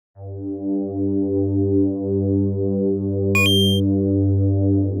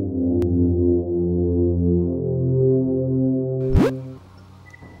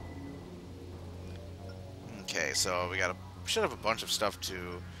should have a bunch of stuff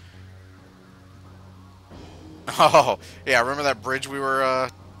to... Oh, yeah, remember that bridge we were,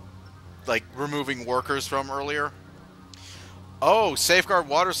 like, removing workers from earlier? Oh, safeguard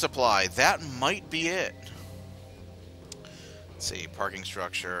water supply. That might be it. Let's see, parking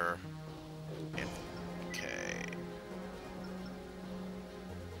structure. Okay.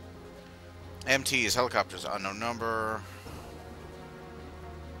 MTs, helicopters, unknown number.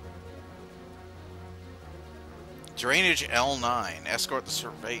 Drainage L9. Escort the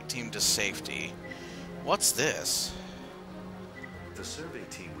survey team to safety. What's this? The survey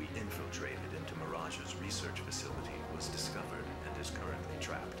team we infiltrated into Mirage's research facility was discovered and is currently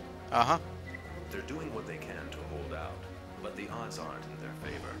trapped. Uh-huh. They're doing what they can to hold out, but the odds aren't in their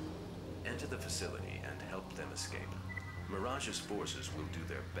favor. Enter the facility and help them escape. Mirage's forces will do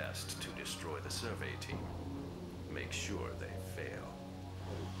their best to destroy the survey team. Make sure they fail.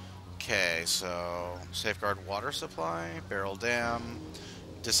 Okay, so safeguard water supply, barrel dam,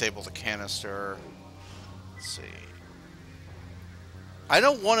 disable the canister. Let's see. I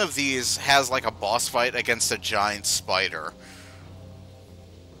know one of these has like a boss fight against a giant spider.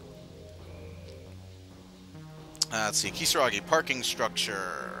 Let's see, Kisaragi, parking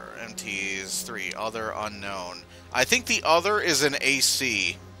structure, MTs, 3, other, unknown. I think the other is an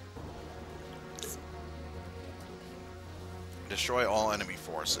AC. Destroy all enemy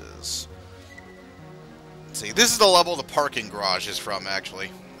forces. Let's see, this is the level the parking garage is from,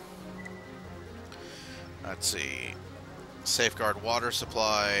 actually. Let's see. Safeguard water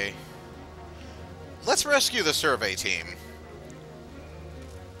supply. Let's rescue the survey team.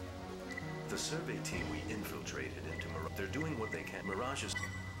 The survey team we infiltrated into Mirage. They're doing what they can. Mirage is...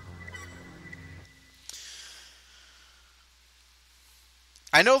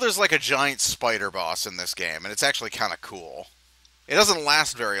 I know there's like a giant spider boss in this game, and it's actually kind of cool. It doesn't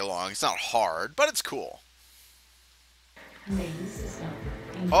last very long. It's not hard, but it's cool.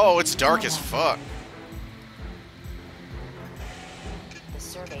 Oh, it's dark as fuck. The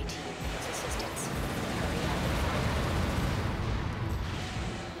survey team needs assistance. Hurry up.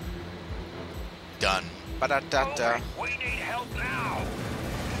 Done. Ba-da-da-da. We need help now.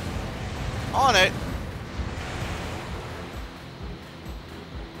 On it.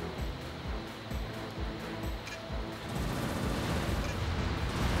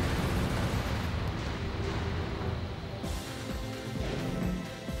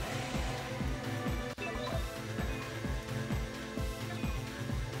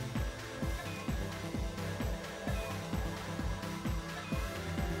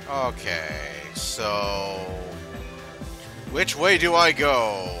 Okay, so... which way do I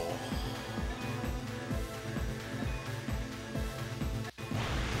go?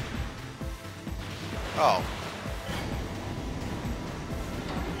 Oh.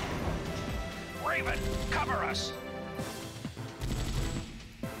 Raven, cover us.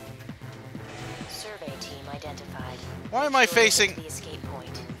 Survey team identified. Why am I facing... The escape point.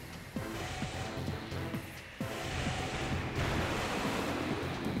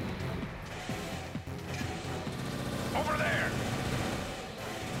 Over there.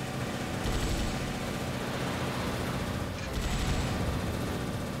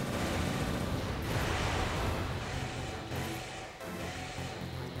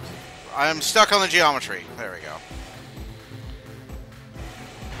 I'm stuck on the geometry. There we go.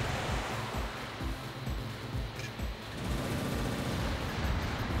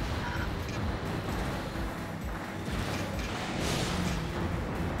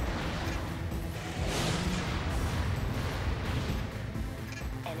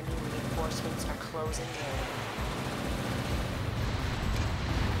 Enemy reinforcements are closing in.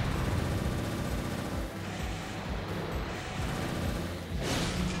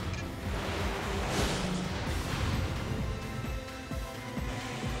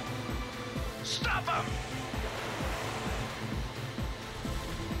 Stop him.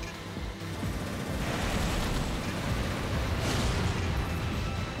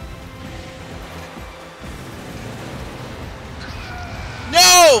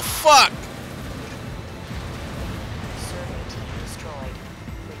 No! Fuck! Survey team destroyed.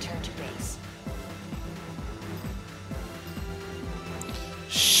 Return to base.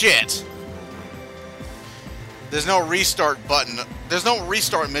 Shit! There's no restart button. There's no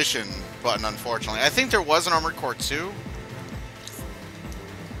restart mission button, unfortunately. I think there was an Armored Core 2.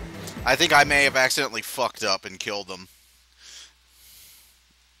 I think I may have accidentally fucked up and killed them.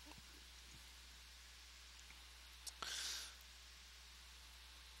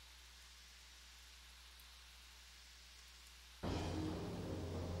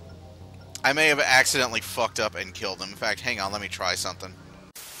 I may have accidentally fucked up and killed him. In fact, hang on, let me try something.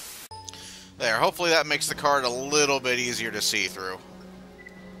 There, hopefully that makes the card a little bit easier to see through.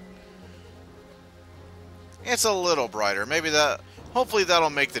 It's a little brighter. Maybe that... Hopefully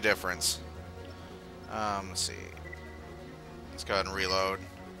that'll make the difference. Let's see. Let's go ahead and reload.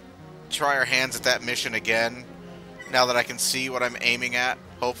 Try our hands at that mission again. Now that I can see what I'm aiming at,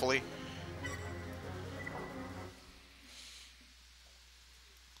 hopefully.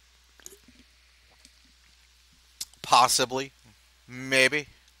 Possibly. Maybe.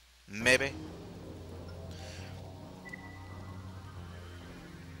 Maybe.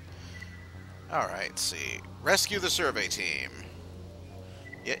 Alright, let's see. Rescue the survey team.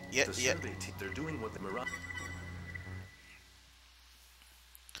 The survey team, they're doing what the Mirage...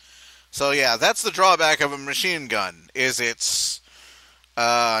 So yeah, that's the drawback of a machine gun, is it's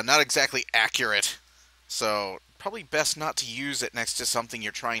not exactly accurate. So probably best not to use it next to something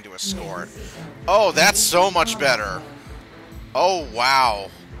you're trying to escort. Oh, that's so much better. Oh, wow.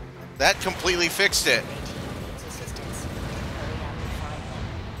 That completely fixed it.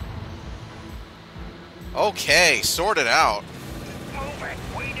 Okay, sort it out. Move it!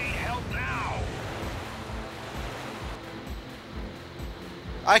 We need help now!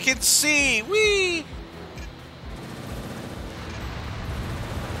 I can see! Whee!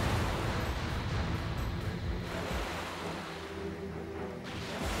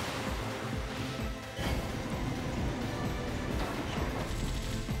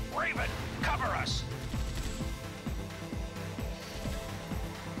 Raven, cover us!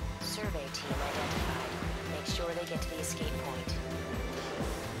 Survey team identified. Make sure they get to the escape point.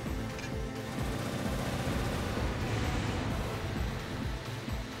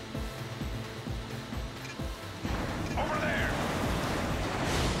 Over there!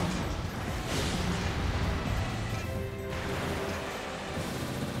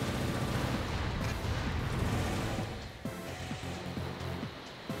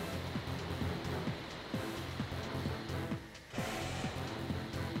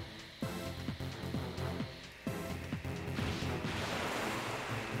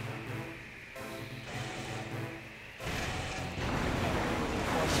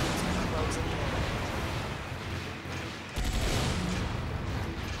 Reinforcements are closing in.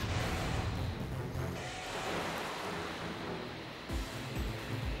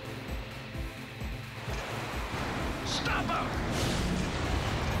 Stop them!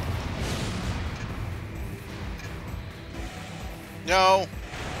 No.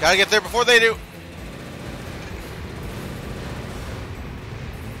 Gotta get there before they do.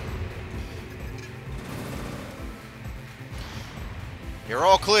 You're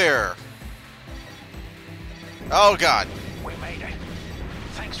all clear. Oh, God. We made it.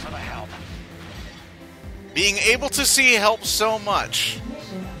 Thanks for the help. Being able to see helps so much.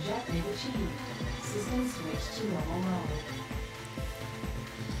 Mission objective achieved. System switch to normal mode.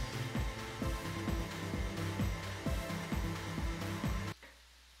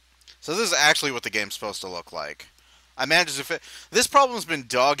 So this is actually what the game's supposed to look like. I managed to fit... This problem's been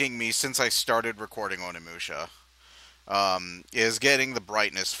dogging me since I started recording Onimusha. Is getting the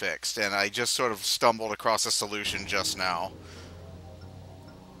brightness fixed, and I just sort of stumbled across a solution just now.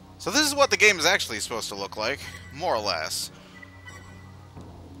 So this is what the game is actually supposed to look like, more or less.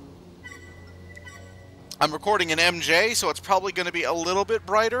 I'm recording in MJ, so it's probably going to be a little bit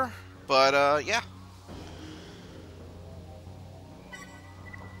brighter, but yeah.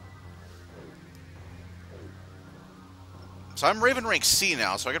 So I'm Raven rank C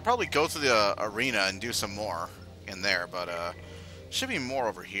now, so I could probably go to the arena and do some more in there, but should be more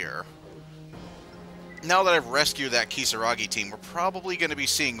over here. Now that I've rescued that Kisaragi team, we're probably going to be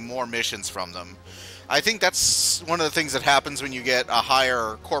seeing more missions from them. I think that's one of the things that happens when you get a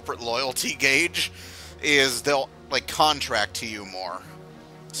higher corporate loyalty gauge, is they'll like contract to you more.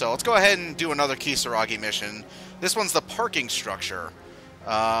 So let's go ahead and do another Kisaragi mission. This one's the parking structure.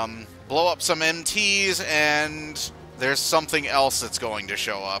 Blow up some MTs, and there's something else that's going to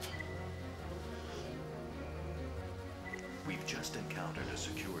show up. We've just encountered a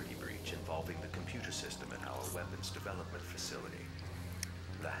security breach involving the computer system at our weapons development facility.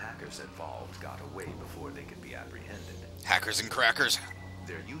 The hackers involved got away before they could be apprehended. Hackers and crackers.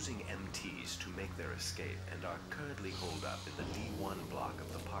 They're using MTs to make their escape and are currently holed up in the D1 block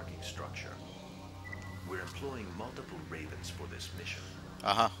of the parking structure. We're employing multiple Ravens for this mission.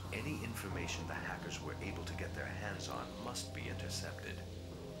 Uh-huh. Any information the hackers were able to get their hands on must be intercepted.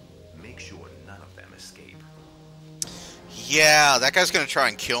 Make sure none of them escape. Yeah, that guy's going to try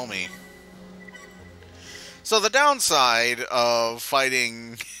and kill me. So the downside of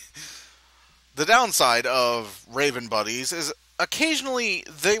fighting... the downside of Raven Buddies is occasionally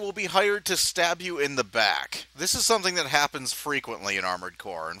they will be hired to stab you in the back. This is something that happens frequently in Armored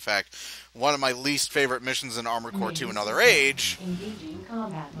Core. In fact, one of my least favorite missions in Armored Core 2 Another Age Engaging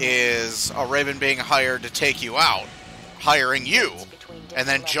combat mode. is a Raven being hired to take you out, hiring you, Gates between and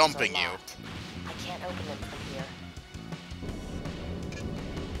then different levels jumping are you. locked. I can't open them from here.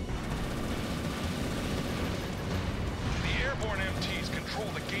 The airborne MTs control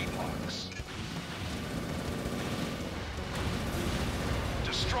the gate locks.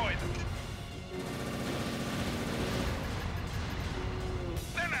 Destroy them.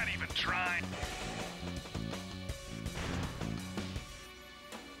 They're not even trying.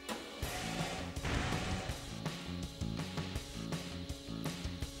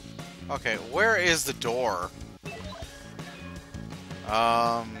 Okay, where is the door?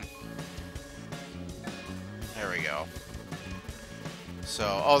 There we go.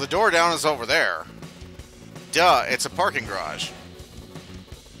 So, oh, the door down is over there. Duh, it's a parking garage.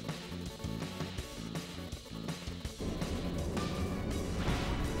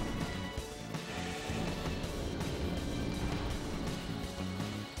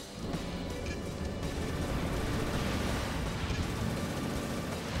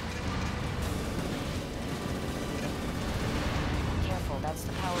 Careful, that's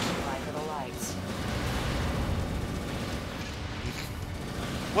the power supply for the lights.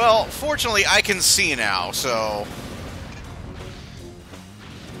 Well, fortunately, I can see now, so...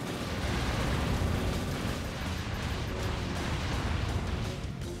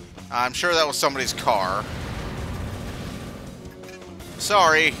 I'm sure that was somebody's car.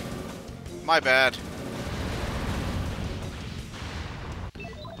 Sorry. My bad.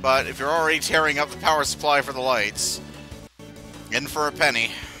 But if you're already tearing up the power supply for the lights, in for a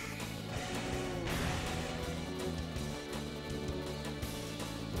penny.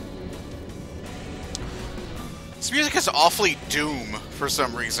 This music is awfully Doom for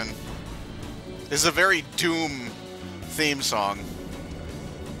some reason. This is a very Doom theme song.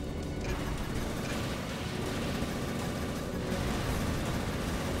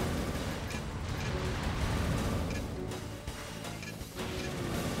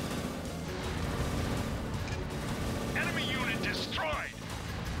 Enemy unit destroyed.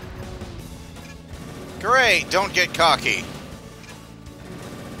 Great, don't get cocky.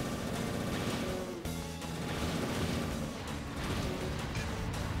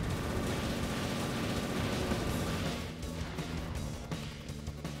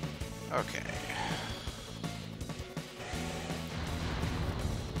 Okay.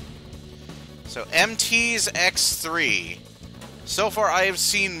 So MT's X3. So far I have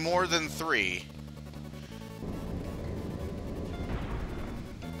seen more than 3.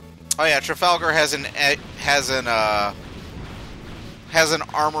 Oh yeah, Trafalgar has an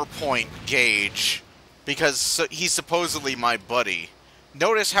armor point gauge because he's supposedly my buddy.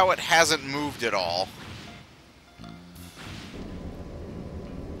 Notice how it hasn't moved at all.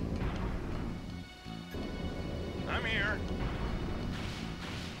 I'm here.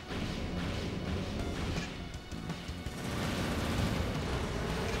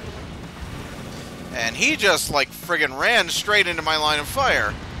 And he just like friggin' ran straight into my line of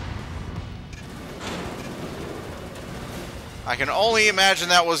fire. I can only imagine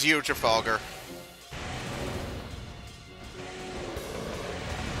that was you, Trafalgar.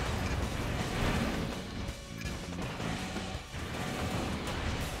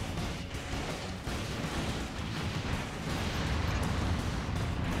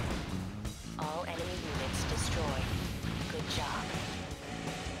 All enemy units destroyed. Good job.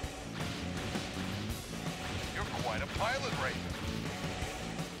 You're quite a pilot, Raven.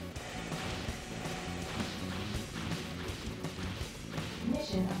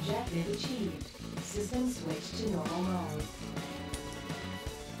 Mission objective achieved. System switch to normal mode.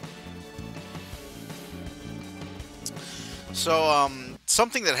 So,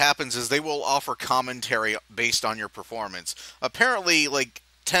 something that happens is they will offer commentary based on your performance. Apparently, like,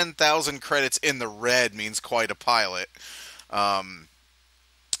 10,000 credits in the red means quite a pilot. I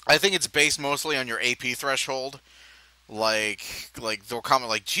think it's based mostly on your AP threshold. Like they'll comment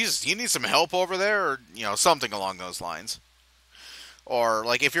like, Jesus, you need some help over there? Or, you know, something along those lines. Or,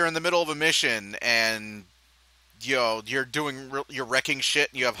 like, if you're in the middle of a mission and, you know, you're wrecking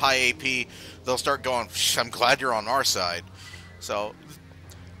shit and you have high AP, they'll start going, I'm glad you're on our side. So,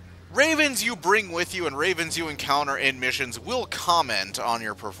 Ravens you bring with you and Ravens you encounter in missions will comment on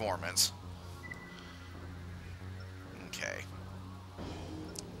your performance. Okay.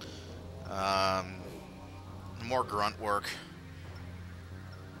 More grunt work.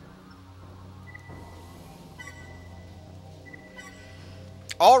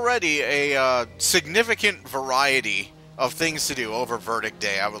 Already a significant variety of things to do over Verdict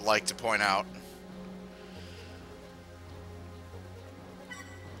Day, I would like to point out.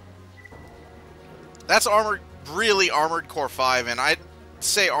 That's really Armored Core 5, and I'd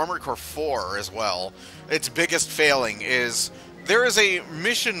say Armored Core 4 as well. Its biggest failing is there is a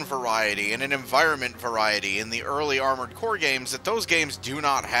mission variety and an environment variety in the early Armored Core games that those games do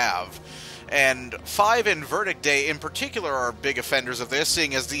not have. And 5 and Verdict Day in particular are big offenders of this,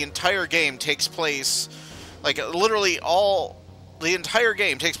 seeing as the entire game takes place, like, literally the entire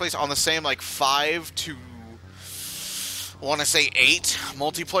game takes place on the same, like, 5 to, I want to say 8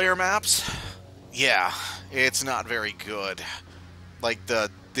 multiplayer maps. Yeah, it's not very good. Like, the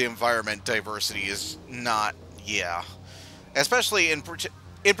environment diversity is not, yeah. Especially in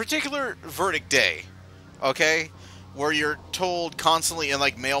particular, Verdict Day, okay? Where you're told constantly in,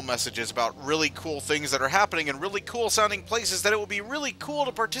 like, mail messages about really cool things that are happening in really cool sounding places that it would be really cool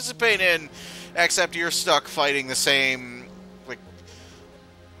to participate in, except you're stuck fighting the same, like,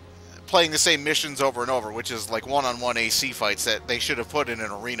 playing the same missions over and over, which is like one-on-one AC fights that they should have put in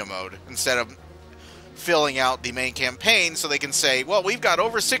an arena mode instead of filling out the main campaign so they can say, well, we've got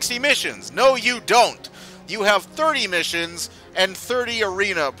over 60 missions. No, you don't. You have 30 missions and 30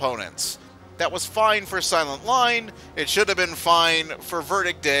 arena opponents. That was fine for Silent Line. It should have been fine for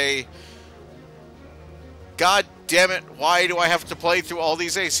Verdict Day. God damn it, why do I have to play through all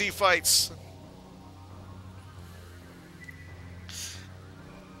these AC fights?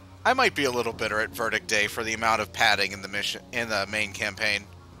 I might be a little bitter at Verdict Day for the amount of padding in the main campaign.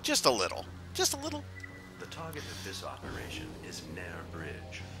 Just a little. Just a little. The target of this operation is Nair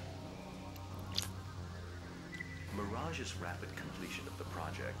Bridge. Mirage's rapid completion of the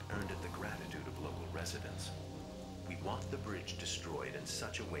project earned it the gratitude of local residents. We want the bridge destroyed in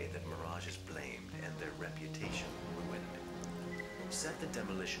such a way that Mirage is blamed and their reputation ruined. Set the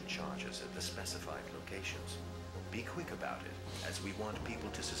demolition charges at the specified locations. Be quick about it, as we want people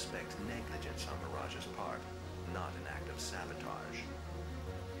to suspect negligence on Mirage's part, not an act of sabotage.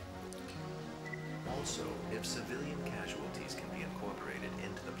 Also, if civilian casualties can be incorporated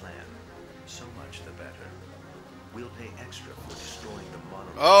into the plan, so much the better. We'll pay extra for destroying the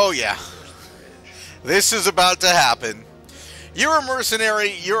monorail. Oh, yeah. This is about to happen. You're a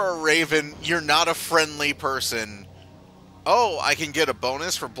mercenary, you're a raven, you're not a friendly person. Oh, I can get a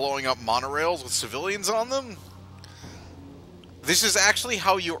bonus for blowing up monorails with civilians on them? This is actually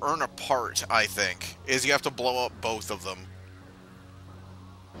how you earn a part, I think, is you have to blow up both of them.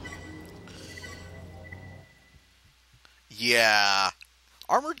 Yeah.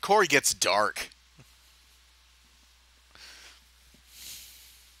 Armored Core gets dark.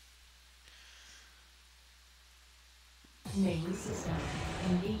 Main system.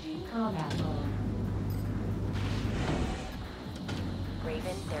 Engaging combat mode.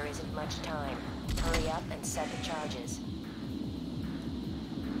 Raven, there isn't much time. Hurry up and set the charges.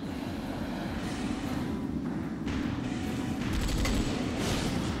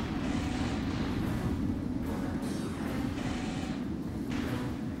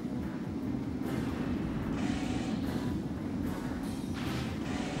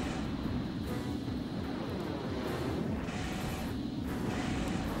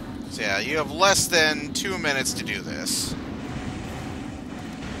 So yeah, you have less than 2 minutes to do this.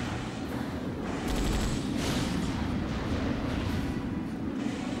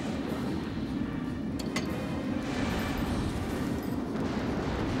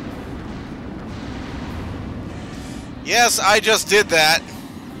 Yes, I just did that.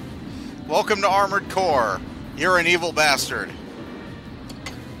 Welcome to Armored Core. You're an evil bastard.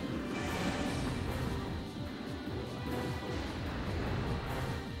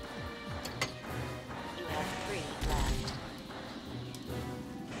 You have 3 left.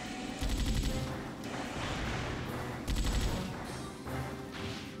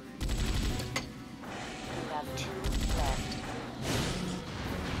 You have 2 left.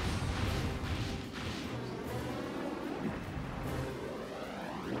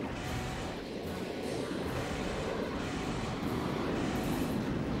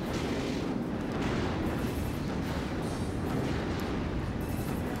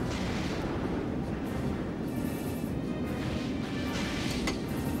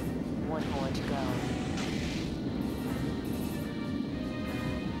 One more to go.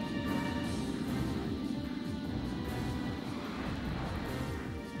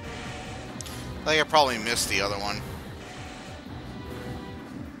 I think I probably missed the other one.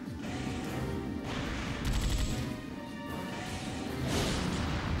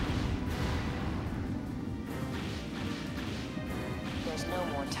 There's no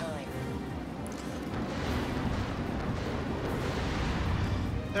more time.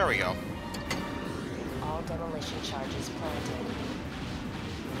 There we go. All all demolition charges planted.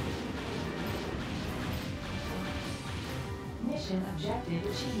 Mission objective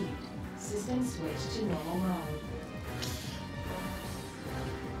achieved. System switch to normal mode.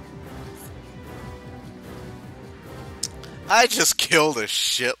 I just killed a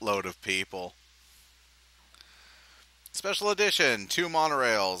shitload of people. Special edition, 2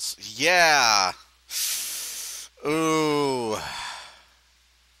 monorails. Yeah. Ooh.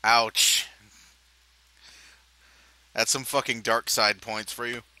 Ouch. That's some fucking dark side points for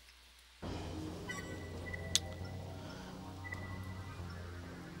you.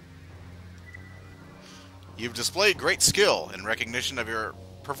 You've displayed great skill. In recognition of your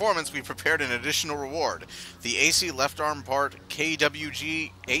performance, we prepared an additional reward. The AC left arm part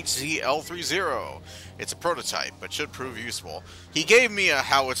KWG HZL30. It's a prototype, but should prove useful. He gave me a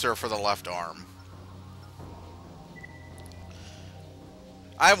howitzer for the left arm.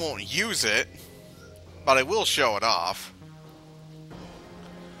 I won't use it, but I will show it off.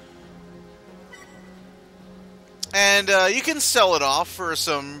 And you can sell it off for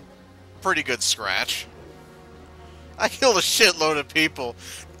some pretty good scratch. I killed a shitload of people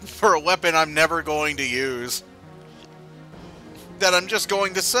for a weapon I'm never going to use. That I'm just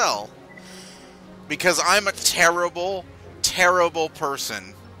going to sell. Because I'm a terrible, terrible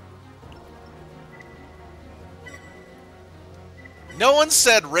person. No one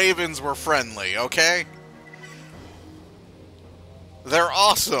said ravens were friendly, okay? They're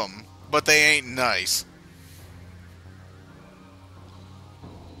awesome, but they ain't nice.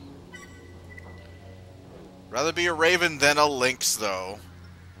 Rather be a raven than a lynx, though.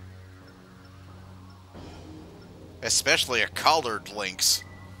 Especially a collared lynx.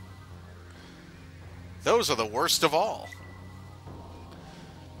 Those are the worst of all.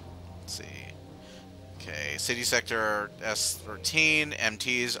 Let's see. Okay, City Sector S13,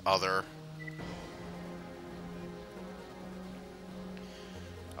 MTs, Other.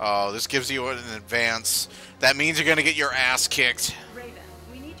 Oh, this gives you an advance. That means you're going to get your ass kicked. Raven,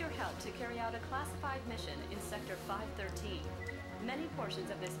 we need your help to carry out a classified mission in Sector 513. Many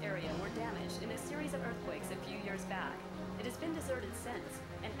portions of this area were damaged in a series of earthquakes a few years back. It has been deserted since,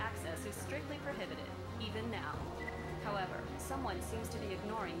 and access is strictly prohibited, even now. However, someone seems to be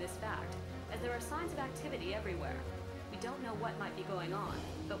ignoring this fact, as there are signs of activity everywhere. We don't know what might be going on,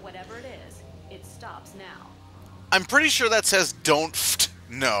 but whatever it is, it stops now. I'm pretty sure that says don't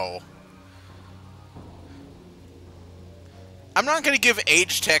no. I'm not going to give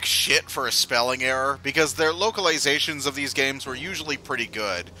Age Tech shit for a spelling error, because their localizations of these games were usually pretty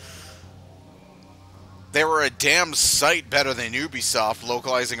good. They were a damn sight better than Ubisoft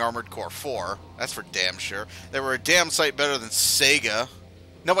localizing Armored Core 4. That's for damn sure. They were a damn sight better than Sega.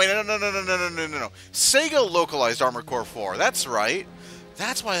 No, wait, no. Sega localized Armored Core 4. That's right.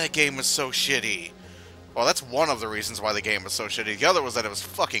 That's why that game was so shitty. Well, that's one of the reasons why the game was so shitty. The other was that it was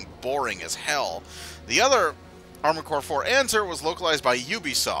fucking boring as hell. The other Armored Core 4 answer was localized by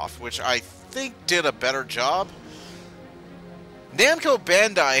Ubisoft, which I think did a better job. Namco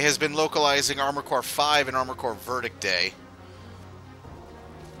Bandai has been localizing Armored Core 5 and Armored Core Verdict Day.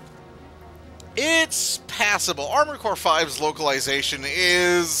 It's passable. Armored Core 5's localization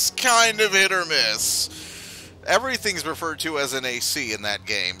is kind of hit or miss. Everything's referred to as an AC in that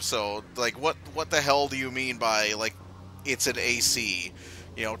game, so, like, what the hell do you mean by, like, it's an AC?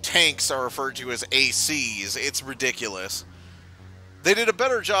 You know, tanks are referred to as ACs. It's ridiculous. They did a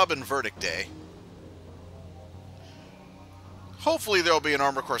better job in Verdict Day. Hopefully there'll be an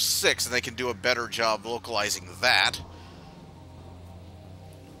Armored Core 6 and they can do a better job localizing that.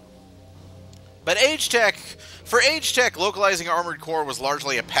 But for Age Tech, localizing Armored Core was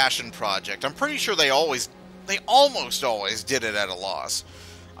largely a passion project. I'm pretty sure they almost always did it at a loss.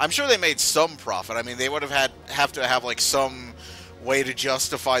 I'm sure they made some profit. I mean, they would have to have like some way to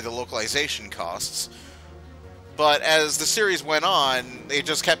justify the localization costs. But as the series went on, it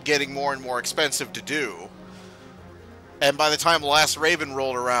just kept getting more and more expensive to do. And by the time Last Raven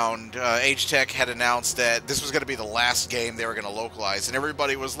rolled around, Age Tech had announced that this was going to be the last game they were going to localize, and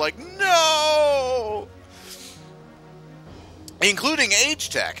everybody was like, no! Including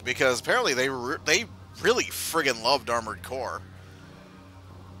Age Tech, because apparently they really friggin' loved Armored Core.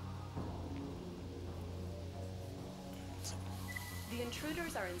 The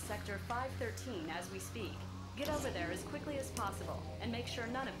intruders are in Sector 513 as we speak. Get over there as quickly as possible, and make sure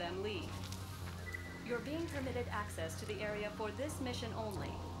none of them leave. You're being permitted access to the area for this mission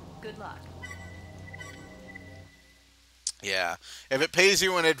only. Good luck. Yeah. If it pays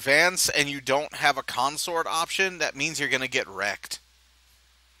you in advance and you don't have a consort option, that means you're going to get wrecked.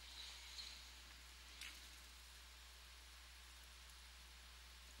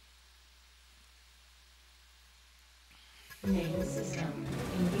 Main system.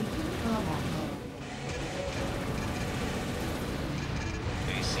 Engaging combat mode.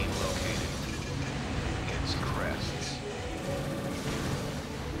 AC located. Its crests.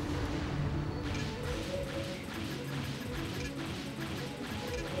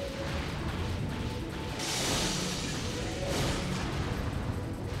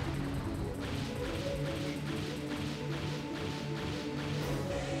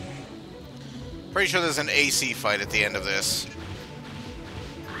 Pretty sure there's an AC fight at the end of this.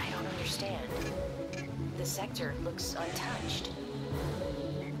 I don't understand. The sector looks untouched.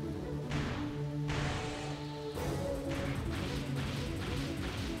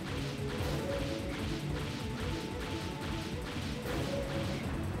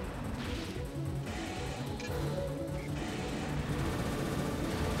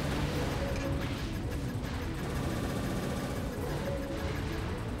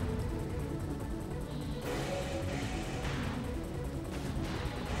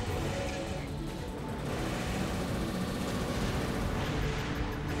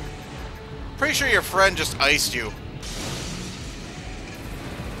 Pretty sure your friend just iced you.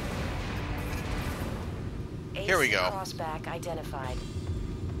 Here we AC go. Crossback identified.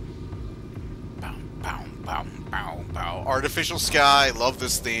 Bow, bow, bow, bow, bow. Artificial sky. Love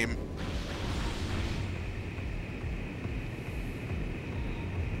this theme.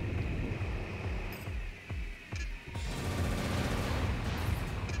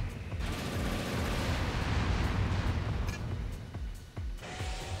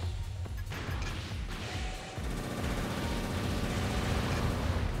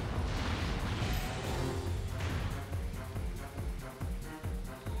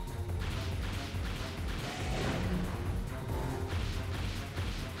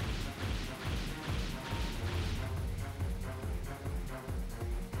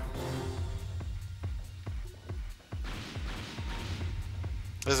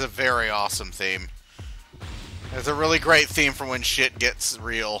 This is a very awesome theme. It's a really great theme for when shit gets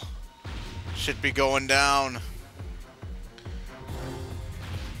real. Shit be going down.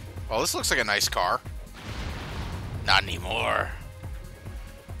 Oh, this looks like a nice car. Not anymore.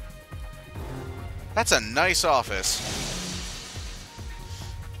 That's a nice office.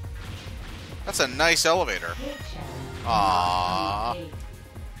 That's a nice elevator. Aww.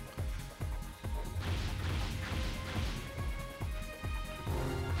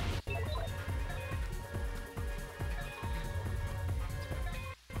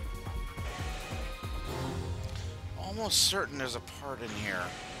 Almost certain there's a part in here.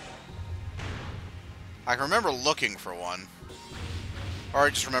 I can remember looking for one. Or I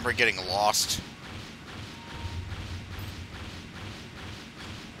just remember getting lost.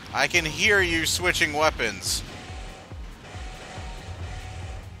 I can hear you switching weapons.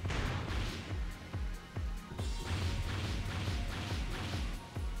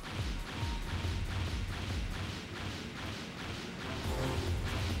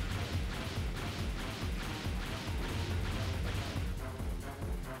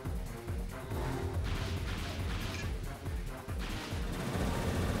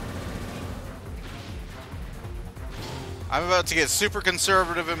 I'm about to get super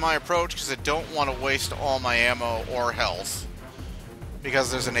conservative in my approach because I don't want to waste all my ammo or health.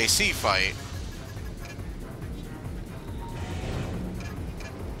 Because there's an AC fight.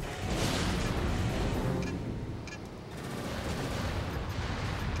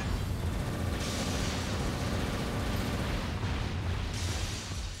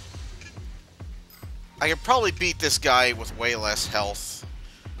 I could probably beat this guy with way less health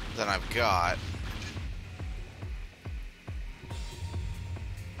than I've got.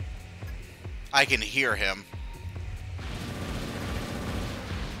 I can hear him.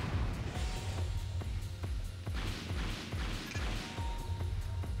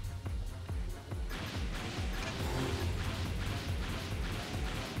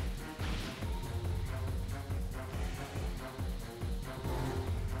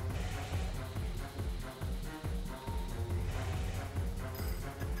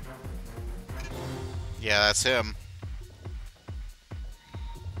 Yeah, that's him.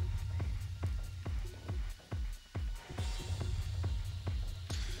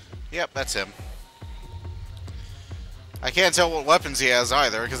 Yep, that's him. I can't tell what weapons he has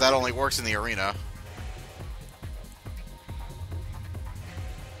either, because that only works in the arena.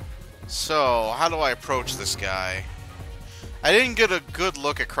 So, how do I approach this guy? I didn't get a good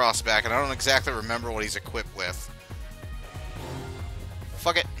look at Crossback, and I don't exactly remember what he's equipped with.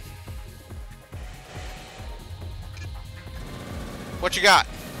 Fuck it. What you got?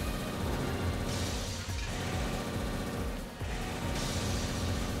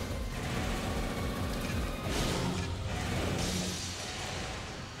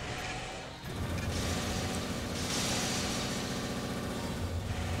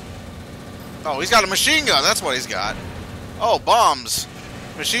 Oh, he's got a machine gun. That's what he's got. Oh, bombs.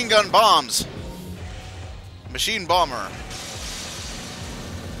 Machine gun bombs. Machine bomber.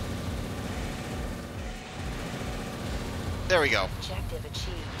 There we go. Objective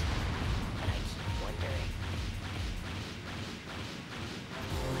achieved. But I keep wondering.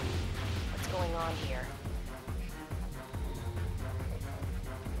 What's going on here?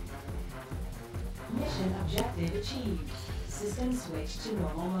 Mission objective achieved. System switch to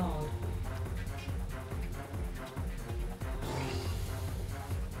normal mode.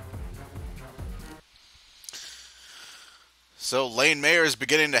 So Lane Mayer is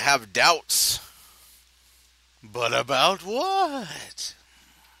beginning to have doubts. But about what?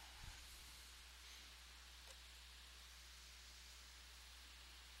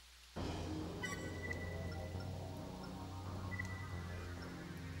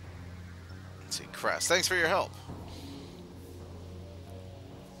 Let's see, Crest, thanks for your help.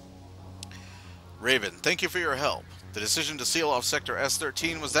 Raven, thank you for your help. The decision to seal off Sector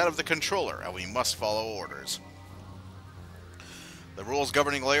S-13 was that of the Controller, and we must follow orders. The rules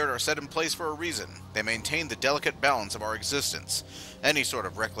governing Laird are set in place for a reason. They maintain the delicate balance of our existence. Any sort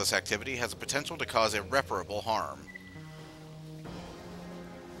of reckless activity has the potential to cause irreparable harm.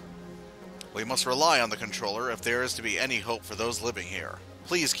 We must rely on the Controller if there is to be any hope for those living here.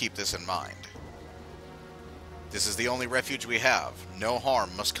 Please keep this in mind. This is the only refuge we have. No harm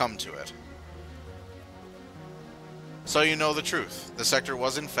must come to it. So you know the truth. The sector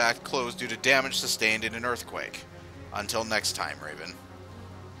was in fact closed due to damage sustained in an earthquake. Until next time, Raven.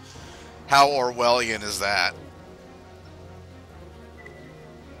 How Orwellian is that?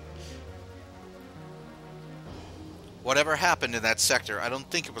 Whatever happened in that sector, I don't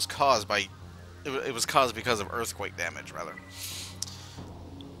think it was caused by... It was caused because of earthquake damage, rather.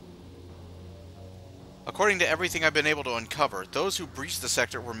 According to everything I've been able to uncover, those who breached the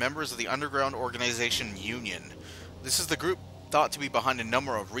sector were members of the underground organization Union. This is the group thought to be behind a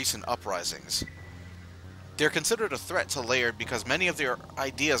number of recent uprisings. They're considered a threat to Laird because many of their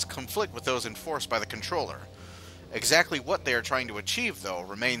ideas conflict with those enforced by the Controller. Exactly what they are trying to achieve, though,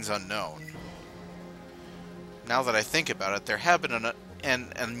 remains unknown. Now that I think about it, there have been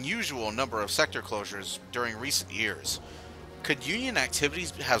an unusual number of sector closures during recent years. Could Union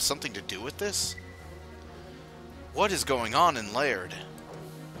activities have something to do with this? What is going on in Laird?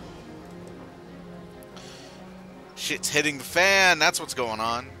 Shit's hitting the fan, that's what's going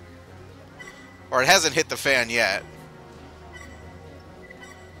on. Or it hasn't hit the fan yet.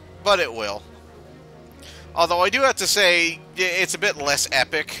 But it will. Although I do have to say, it's a bit less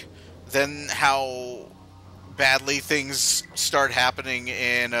epic than how badly things start happening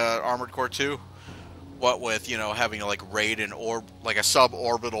in Armored Core 2. What with, you know, having to like raid an like a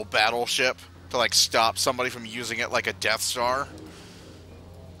suborbital battleship to like stop somebody from using it like a Death Star.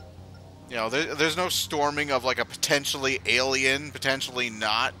 You know, there's no storming of like a potentially alien, potentially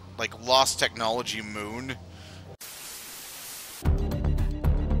not, like lost technology moon